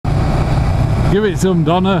Give it some,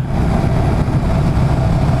 Donna.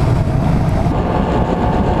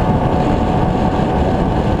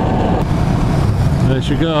 There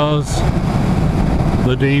she goes.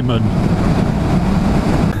 The demon.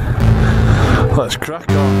 Let's crack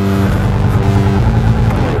on.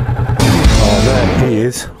 Oh, there he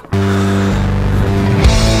is.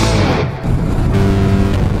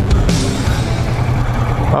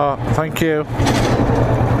 Oh, thank you.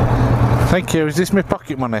 Thank you. Is this my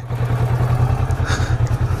pocket money?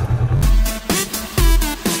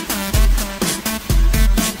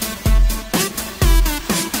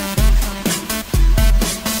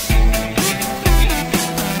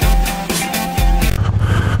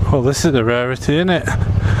 Well, this is a rarity, isn't it?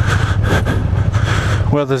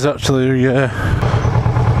 Well, there's actually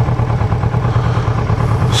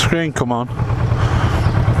screen come on.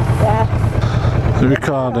 Yeah. Is it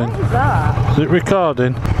recording? What is that? Is it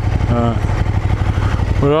recording?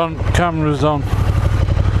 We're on, cameras on.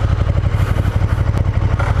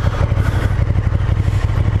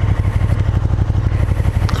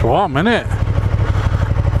 It's warm, isn't it?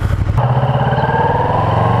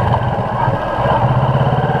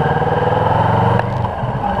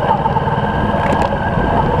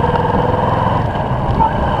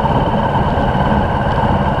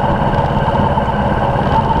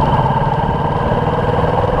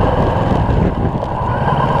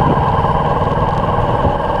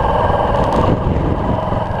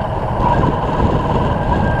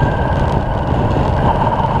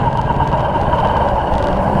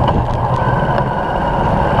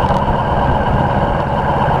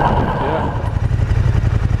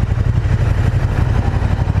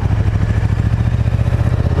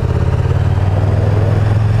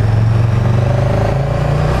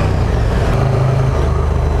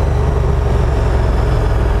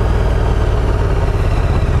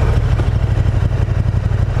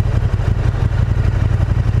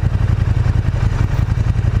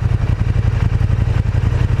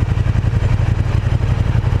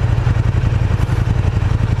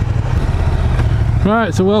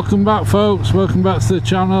 Right, so welcome back folks, welcome back to the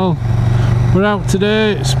channel. We're out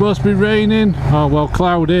today, it's supposed to be raining, or well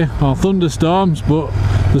cloudy, or thunderstorms, but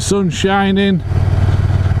the sun's shining.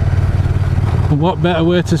 And what better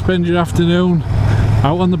way to spend your afternoon?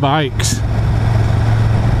 Out on the bikes.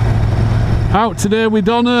 Out today with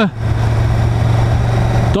Donna.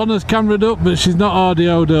 Donna's cameraed up, but she's not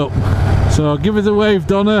audioed up. So give us a wave,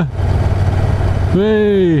 Donna.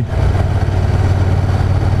 Hey.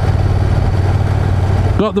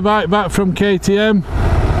 Got the bike back from KTM.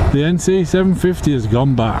 The s650 has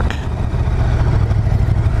gone back.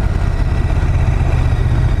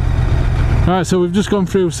 Right, so we've just gone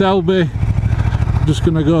through Selby. I'm just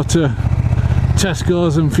going to go to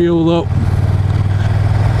Tesco's and fuel up.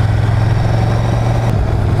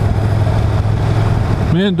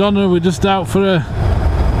 Me and Donna were just out for a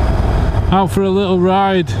little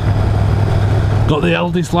ride. Got the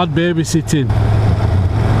eldest lad babysitting.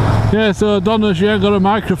 Yeah, so Donna, she ain't got a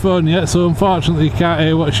microphone yet, so unfortunately you can't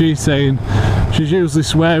hear what she's saying. She's usually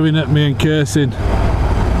swearing at me and cursing.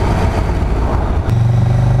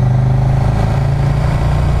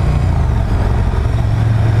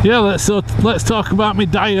 Yeah, let's talk about my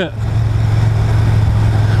diet.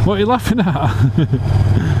 What are you laughing at?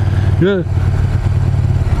 Yeah.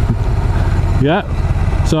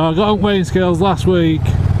 Yeah. So I got on weighing scales last week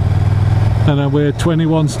and I weighed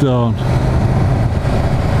 21 stone.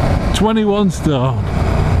 21 stone.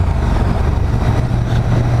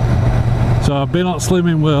 So I've been on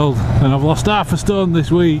Slimming World and I've lost half a stone this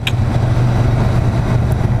week.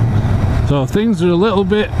 So things are a little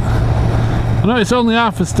bit, I know it's only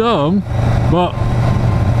half a stone, but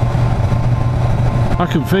I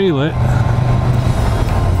can feel it.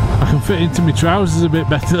 I can fit into my trousers a bit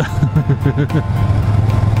better.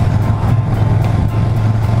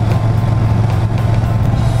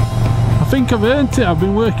 I think I've earned it. I've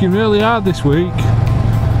been working really hard this week,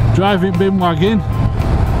 driving bin wagon.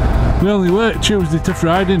 We only work Tuesday to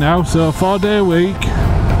Friday now, so 4-day a week.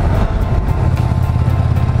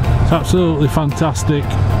 It's absolutely fantastic.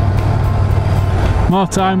 More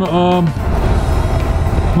time at home,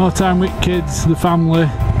 more time with kids, the family,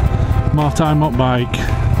 more time on bike.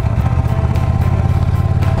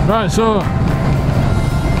 Right, so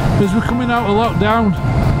as we're coming out of lockdown,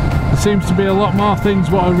 there seems to be a lot more things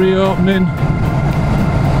what are reopening.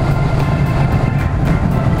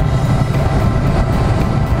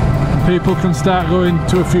 People can start going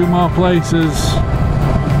to a few more places.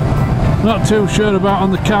 Not too sure about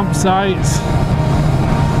on the campsites.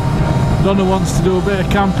 Donna wants to do a bit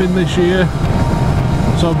of camping this year,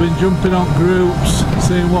 so I've been jumping on groups,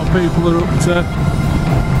 seeing what people are up to.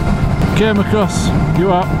 came across,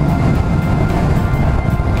 you up?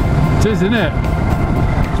 It is, isn't it?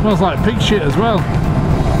 Smells like pig shit as well.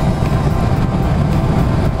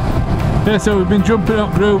 Yeah, so we've been jumping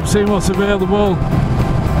up groups, seeing what's available.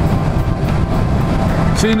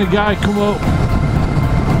 Seen a guy come up,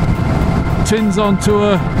 tins on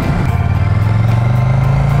tour.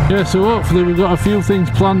 Yeah, so hopefully we've got a few things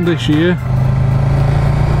planned this year.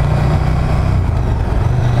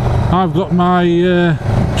 I've got my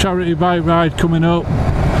charity bike ride coming up,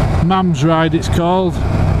 Mam's Ride it's called.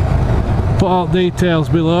 Put all details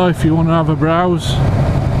below if you want to have a browse.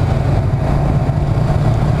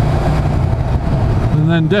 And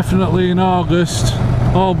then definitely in August,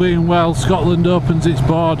 all being well, Scotland opens its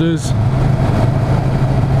borders.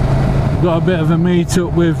 Got a bit of a meet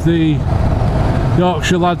up with the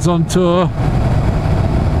Yorkshire lads on tour,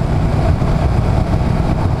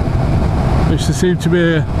 which there seem to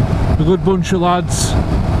be a good bunch of lads.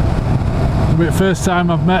 It'll be the first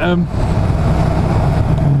time I've met them.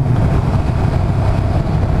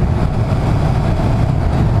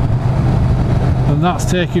 And that's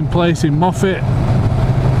taking place in Moffat.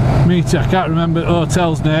 I can't remember the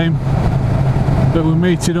hotel's name, but we're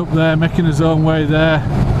meeting up there, making his own way there,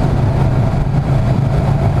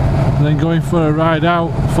 and then going for a ride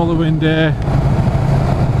out the following day.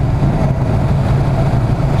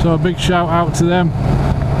 So a big shout out to them.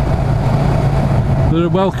 They're a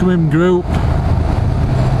welcoming group.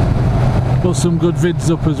 Put some good vids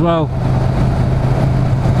up as well.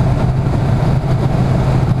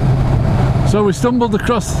 So we stumbled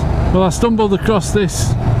across, well, I stumbled across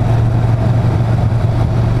this,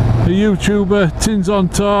 a YouTuber, Tins on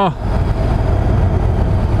Tour.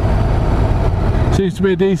 Seems to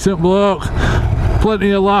be a decent bloke, plenty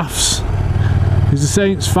of laughs. He's a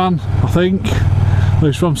Saints fan, I think. Well,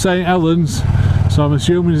 he's from St Helens, so I'm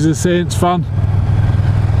assuming he's a Saints fan.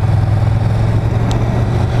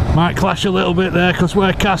 Might clash a little bit there because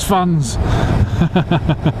we're Cas fans.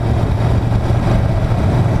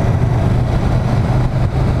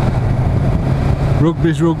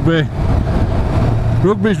 Rugby's rugby.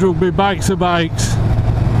 Rugby's rugby, bikes are bikes.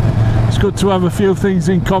 It's good to have a few things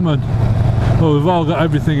in common. Well, we've all got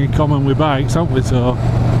everything in common with bikes, haven't we, so?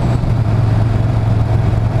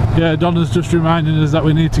 Yeah, Donna's just reminding us that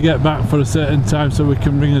we need to get back for a certain time so we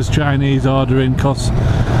can bring us Chinese order in, because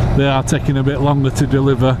they are taking a bit longer to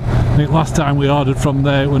deliver. I think last time we ordered from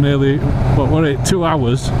there it was nearly, what were it, 2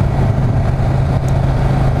 hours?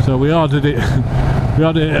 So we ordered it, we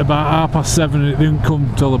ordered it about 7:30 and it didn't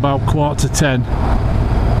come till about 9:45.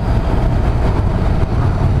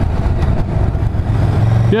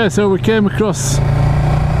 Yeah, so we came across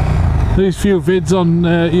these few vids on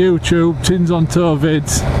YouTube, Tins on Tour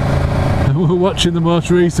vids, and we were watching the most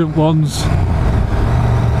recent ones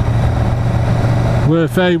where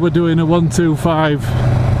Faye were doing a 125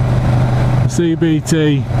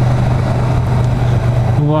 CBT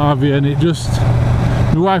and what have you, and it just,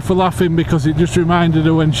 my wife were laughing because it just reminded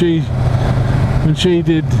her when she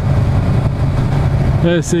did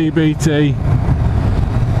her CBT.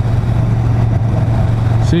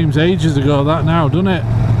 Seems ages ago that now, doesn't it?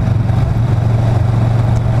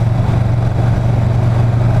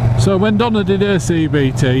 So when Donna did her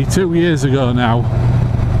CBT 2 years ago now,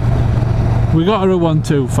 we got her a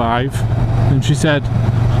 125 and she said,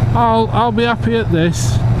 I'll be happy at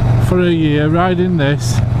this for a year, riding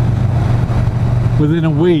this. Within a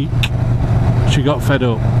week she got fed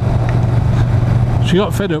up. She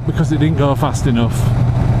got fed up because it didn't go fast enough.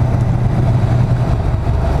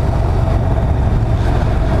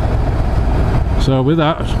 So with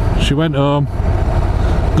that, she went home,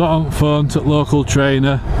 got on the phone to the local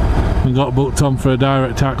trainer and got booked on for a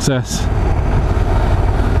direct access.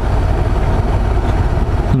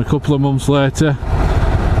 And a couple of months later,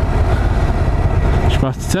 she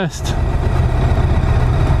passed the test.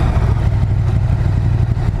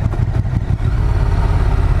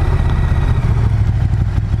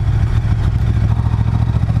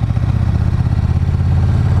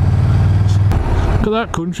 Look at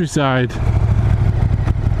that countryside.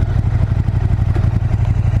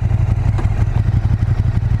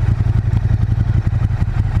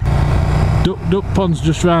 Duck pond's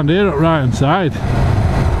just round here at right hand side.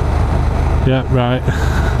 Yeah, right.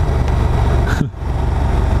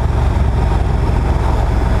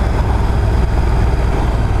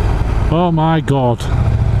 Oh my god.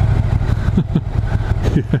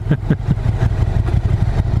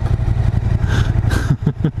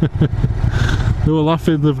 They were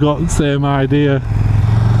laughing, they've got the same idea.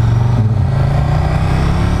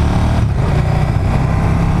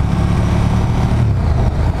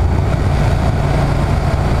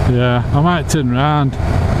 Yeah, I might turn round.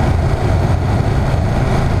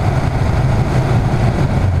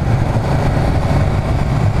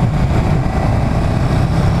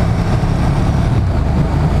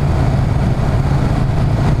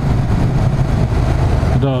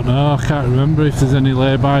 don't know, I can't remember if there's any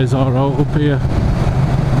lay-bys or out up here.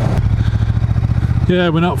 Yeah,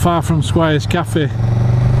 we're not far from Squire's Cafe.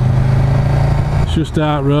 It's just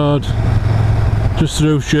that road, just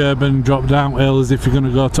through Sherburn, drop down hill as if you're going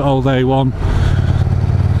to go to Old A1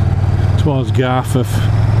 towards Garforth.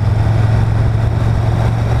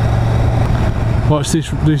 Watch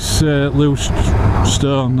this loose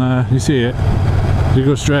stone there, you see it? You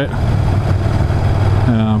go straight.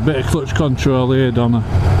 Yeah, a bit of clutch control here, Donna.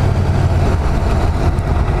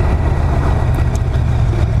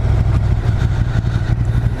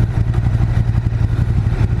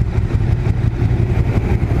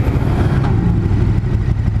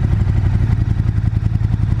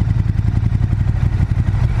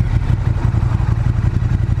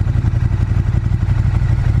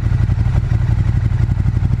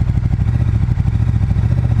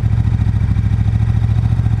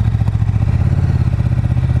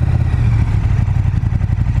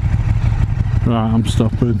 Right, I'm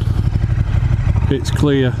stopping. It's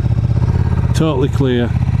clear. Totally clear.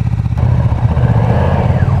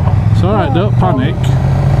 It's alright, don't panic.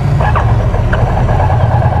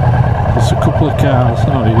 There's a couple of cars.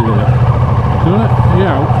 Oh, you did it. Do it?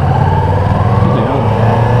 Yeah. Bloody hell.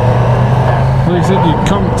 Well, you said you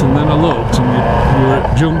conked and then I looked and you were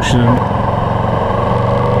at junction.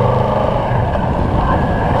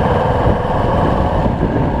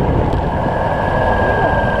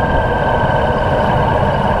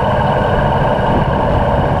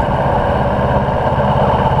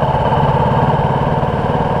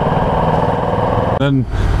 Then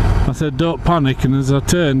I said don't panic, and as I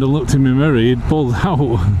turned and looked in my mirror he'd pulled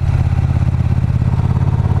out.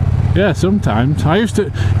 Yeah, sometimes. I used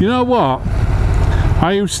to, you know what?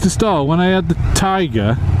 I used to stall, when I had the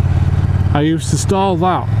Tiger, I used to stall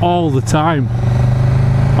that all the time.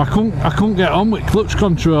 I couldn't get on with clutch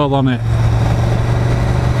control on it.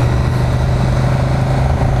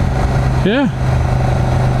 Yeah.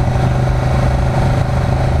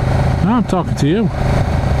 Now I'm talking to you.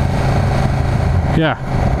 Yeah.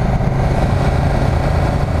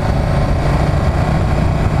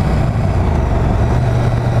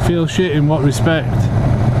 Feel shit in what respect?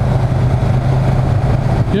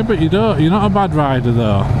 Yeah, but you don't. You're not a bad rider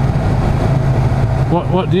though.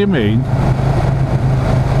 What do you mean?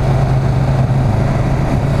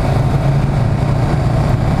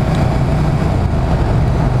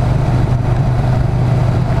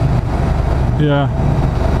 Yeah.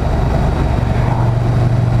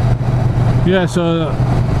 Yeah, so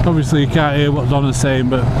obviously you can't hear what Donna's saying,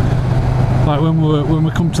 but like when we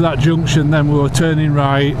come to that junction, then we were turning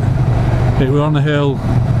right, we were on a hill,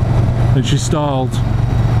 and she stalled,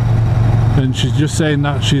 and she's just saying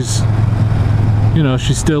that she's, you know,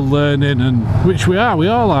 she's still learning, and which we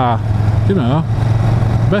all are, you know.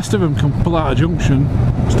 Best of them can pull out a junction,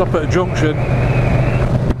 stop at a junction.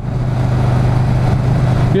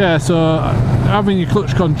 Yeah, so having your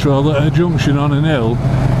clutch control at a junction on an hill,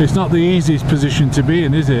 it's not the easiest position to be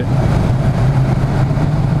in, is it?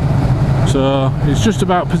 So it's just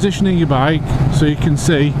about positioning your bike so you can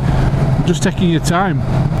see, just taking your time.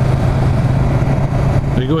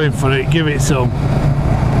 You're going for it, give it some.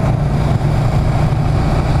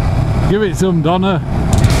 Give it some, Donna.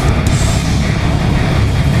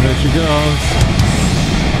 There she goes.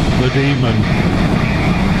 The demon.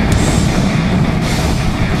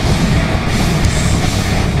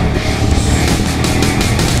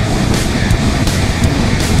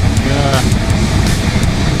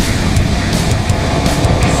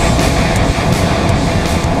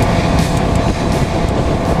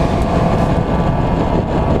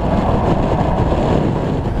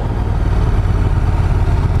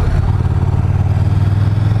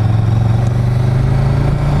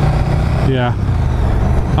 Yeah,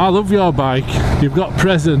 I love your bike. You've got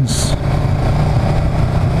presence.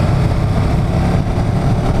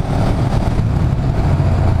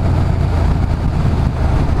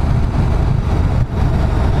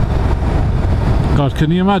 God,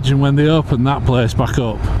 can you imagine when they open that place back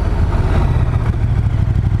up?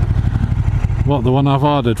 What, the one I've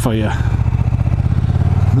ordered for you?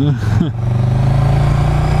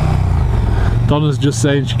 Donna's just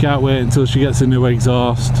saying she can't wait until she gets a new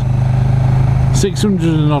exhaust. 600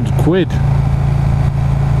 and odd quid.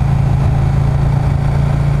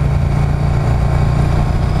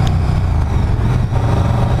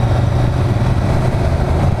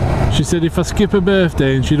 She said if I skip her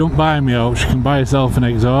birthday and she don't buy me out, she can buy herself an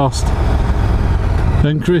exhaust.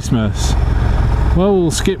 Then Christmas. Well, we'll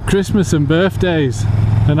skip Christmas and birthdays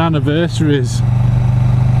and anniversaries.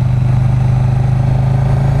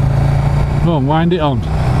 Go on, wind it on.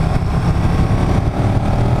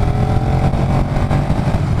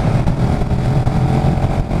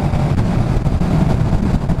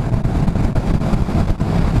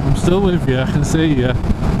 still with you, I can see you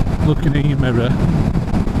looking in your mirror.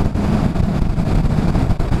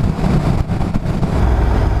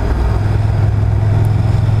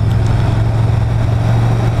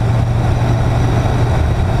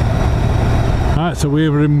 Right, so we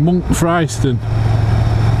were in Monk Fryston.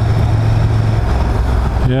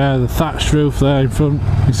 Yeah, the thatched roof there in front.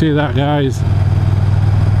 You see that, guys?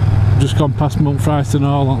 Just gone past Monk Fryston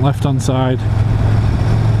Hall on the left hand side.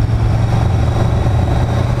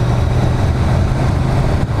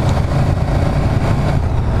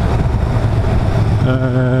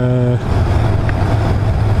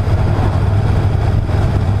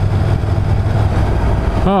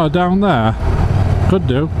 Oh, down there? Could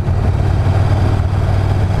do.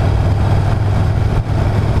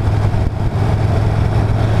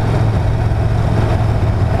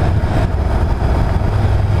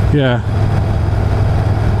 Yeah.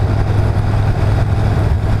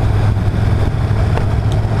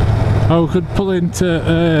 Oh, we could pull into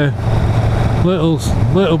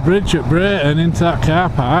little bridge at Brayton into that car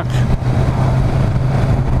park.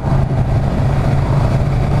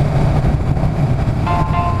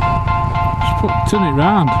 Just turn it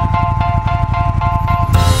round.